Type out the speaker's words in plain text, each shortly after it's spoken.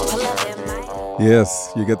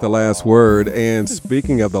Yes, you get the last word. And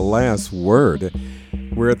speaking of the last word,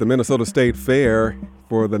 we're at the Minnesota State Fair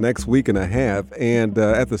for the next week and a half. And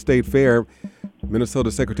at the State Fair,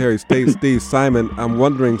 Minnesota Secretary of State Steve Simon, I'm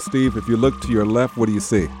wondering, Steve, if you look to your left, what do you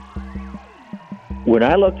see? When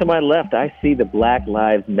I look to my left, I see the Black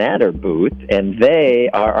Lives Matter booth, and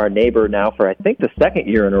they are our neighbor now for, I think, the second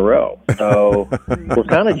year in a row. So we're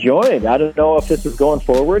kind of joined. I don't know if this is going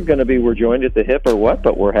forward, going to be we're joined at the hip or what,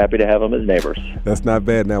 but we're happy to have them as neighbors. That's not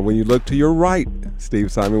bad. Now, when you look to your right,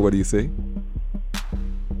 Steve Simon, what do you see?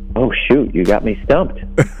 Oh, shoot, you got me stumped.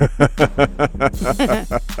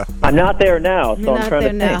 I'm not there now, so I'm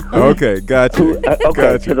trying to think. Okay, gotcha.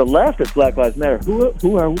 Gotcha. To the left, it's Black Lives Matter.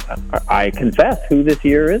 Who are I confess who this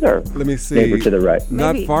year is our Let me see. neighbor to the right.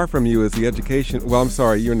 Not far from you is the education. Well, I'm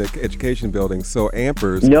sorry, you're in the education building. So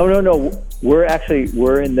Ampers. No. We're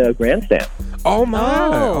in the grandstand. Oh, my.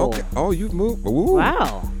 Oh. Okay. Oh, you've moved. Ooh.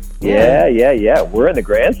 Wow. Yeah. We're in the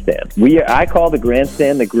grandstand. I call the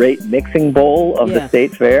grandstand the great mixing bowl of the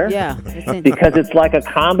State Fair. Yeah. Because it's like a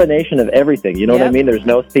combination of everything. You know what I mean? There's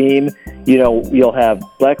no theme. You know, you'll have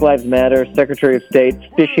Black Lives Matter, Secretary of State,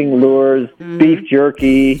 fishing lures, beef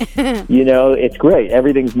jerky. You know, it's great.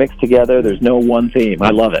 Everything's mixed together. There's no one theme.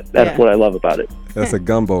 I love it. That's what I love about it. That's a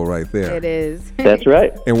gumbo right there. It is. That's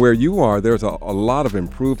right. And where you are, there's a lot of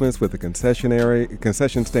improvements with the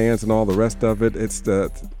concession stands and all the rest of it. It's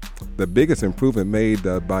the biggest improvement made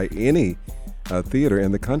by any theater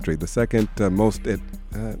in the country, the second most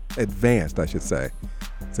advanced, I should say.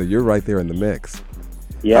 So you're right there in the mix.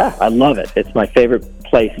 Yeah, I love it. It's my favorite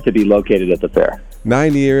place to be located at the fair.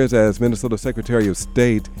 9 years as Minnesota Secretary of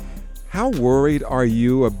State. How worried are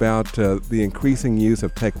you about the increasing use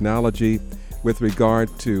of technology with regard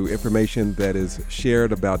to information that is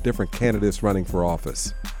shared about different candidates running for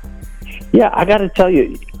office? Yeah, I got to tell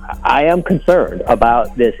you, I am concerned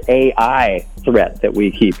about this AI threat that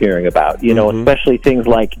we keep hearing about, you know, especially things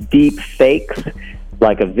like deep fakes,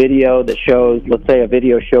 like a video that shows, let's say a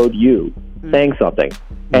video showed you saying something,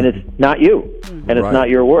 and it's not you, and it's not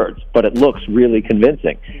your words, but it looks really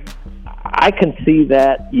convincing. I can see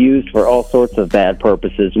that used for all sorts of bad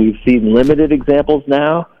purposes. We've seen limited examples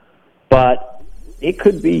now, but it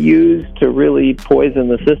could be used to really poison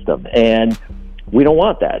the system, and we don't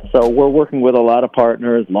want that. So we're working with a lot of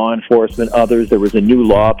partners, law enforcement, others. There was a new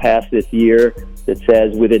law passed this year that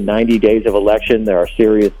says within 90 days of election, there are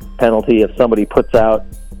serious penalty if somebody puts out,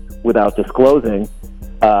 without disclosing,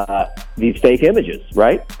 these fake images,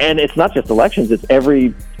 right? And it's not just elections, it's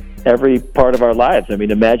every part of our lives. I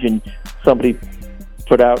mean, imagine somebody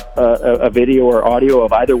put out a video or audio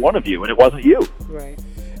of either one of you, and it wasn't you. Right.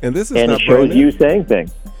 And this is and not it shows brand you saying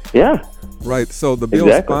things. Yeah. Right. So the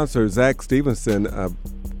bill sponsor, Zach Stevenson,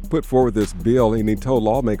 put forward this bill, and he told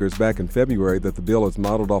lawmakers back in February that the bill is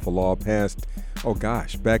modeled off a law passed,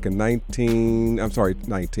 back in 2018,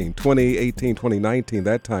 2019,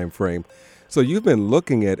 that time frame. So you've been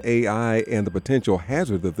looking at AI and the potential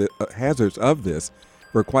hazards of this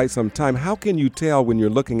for quite some time. How can you tell when you're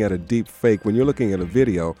looking at a deep fake, when you're looking at a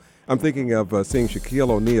video? I'm thinking of seeing Shaquille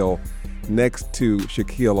O'Neal next to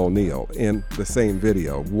Shaquille O'Neal in the same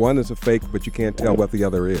video. One is a fake, but you can't tell what the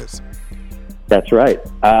other is. That's right.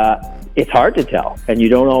 It's hard to tell, and you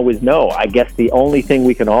don't always know. I guess the only thing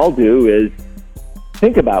we can all do is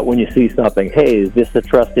think about when you see something, hey, is this a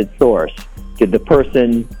trusted source? Did the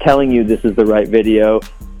person telling you this is the right video,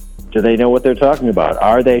 do they know what they're talking about?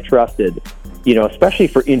 Are they trusted? You know, especially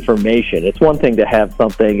for information. It's one thing to have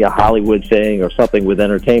something, a Hollywood thing or something with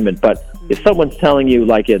entertainment, but if someone's telling you,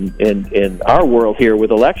 like in our world here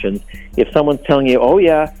with elections, if someone's telling you, oh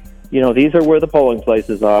yeah, you know, these are where the polling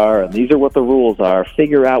places are and these are what the rules are,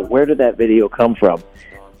 figure out where did that video come from.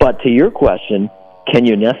 But to your question, can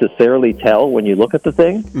you necessarily tell when you look at the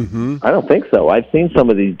thing? I don't think so. I've seen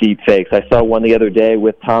some of these deep fakes. I saw one the other day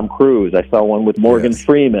with Tom Cruise. I saw one with Morgan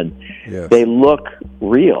Freeman. They look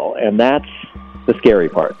real, and that's the scary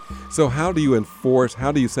part. So how do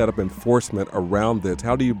you set up enforcement around this?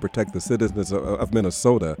 How do you protect the citizens of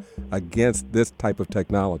Minnesota against this type of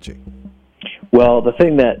technology? Well, the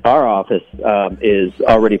thing that our office is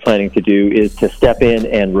already planning to do is to step in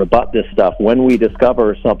and rebut this stuff. When we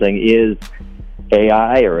discover something is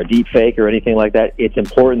AI or a deep fake or anything like that, it's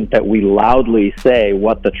important that we loudly say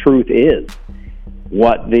what the truth is,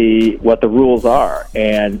 what the rules are,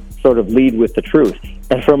 and sort of lead with the truth.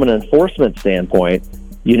 And from an enforcement standpoint,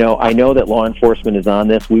 you know, I know that law enforcement is on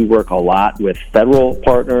this. We work a lot with federal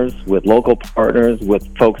partners, with local partners,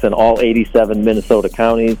 with folks in all 87 Minnesota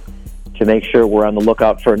counties to make sure we're on the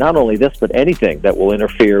lookout for not only this, but anything that will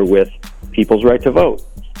interfere with people's right to vote.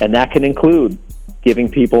 And that can include giving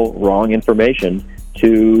people wrong information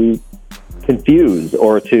to confuse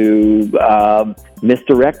or to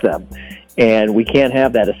misdirect them. And we can't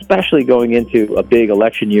have that, especially going into a big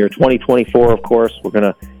election year. 2024, of course, we're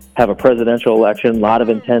going to have a presidential election, a lot of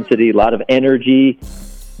intensity, a lot of energy,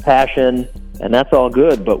 passion, and that's all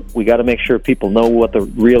good, but we got to make sure people know what the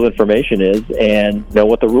real information is and know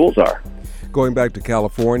what the rules are. Going back to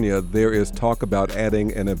California, there is talk about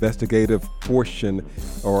adding an investigative portion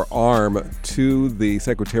or arm to the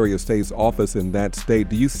Secretary of State's office in that state.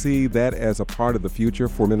 Do you see that as a part of the future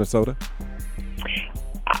for Minnesota?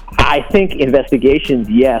 I think investigations,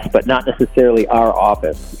 yes, but not necessarily our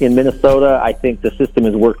office. In Minnesota, I think the system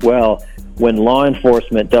has worked well. When law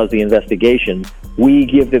enforcement does the investigation, we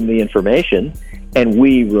give them the information and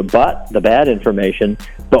we rebut the bad information,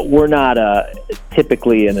 but we're not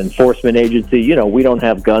typically an enforcement agency. You know, we don't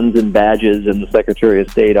have guns and badges in the Secretary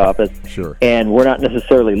of State office. Sure. And we're not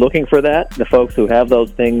necessarily looking for that. The folks who have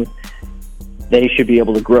those things, they should be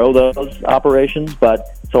able to grow those operations.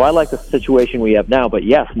 But so I like the situation we have now. But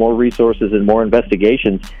yes, more resources and more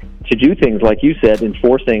investigations to do things, like you said,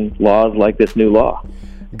 enforcing laws like this new law.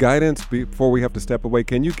 Guidance before we have to step away.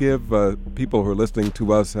 Can you give people who are listening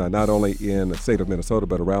to us, not only in the state of Minnesota,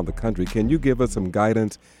 but around the country, can you give us some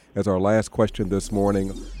guidance as our last question this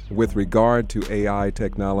morning with regard to AI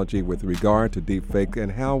technology, with regard to deepfake,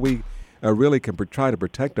 and how we really can try to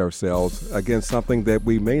protect ourselves against something that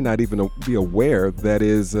we may not even be aware that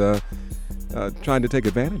is trying to take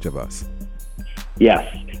advantage of us? Yes.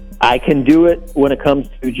 I can do it when it comes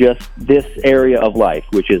to just this area of life,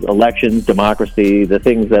 which is elections, democracy, the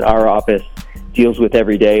things that our office deals with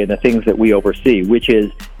every day and the things that we oversee, which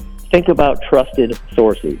is think about trusted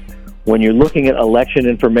sources. When you're looking at election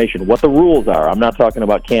information, what the rules are. I'm not talking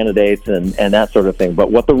about candidates and that sort of thing,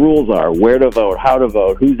 but what the rules are, where to vote, how to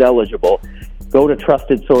vote, who's eligible. Go to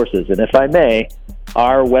trusted sources. And if I may,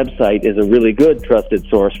 our website is a really good trusted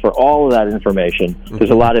source for all of that information.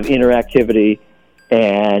 There's a lot of interactivity.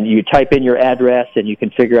 And you type in your address, and you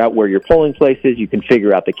can figure out where your polling place is. You can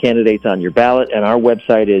figure out the candidates on your ballot. And our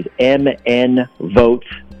website is mnvotes.gov,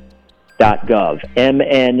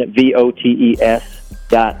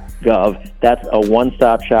 mnvotes.gov. That's a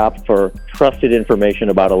one-stop shop for trusted information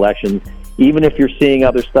about elections. Even if you're seeing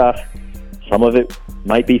other stuff, some of it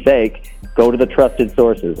might be fake, go to the trusted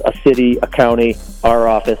sources, a city, a county, our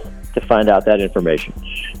office, to find out that information.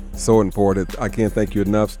 So important. I can't thank you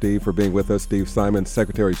enough, Steve, for being with us. Steve Simon,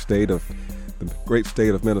 Secretary of State of the great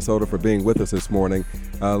state of Minnesota, for being with us this morning.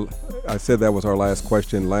 I said that was our last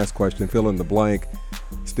question. Last question, fill in the blank.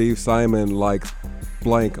 Steve Simon likes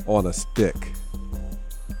blank on a stick.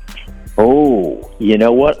 Oh, you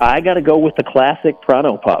know what? I got to go with the classic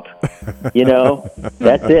Pronto Pup. You know,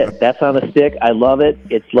 that's it. That's on a stick. I love it.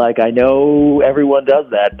 It's like, I know everyone does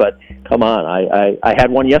that, but come on. I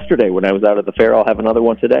had one yesterday when I was out at the fair. I'll have another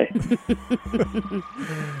one today.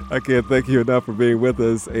 I can't thank you enough for being with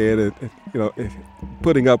us and,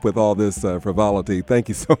 putting up with all this frivolity. Thank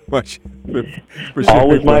you so much.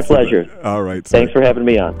 Always my pleasure. All right. Sir. Thanks for having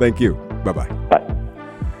me on. Thank you. Bye-bye. Bye.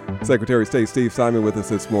 Secretary of State Steve Simon with us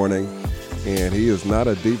this morning, and he is not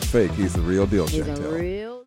a deep fake. He's the real deal, Chantel.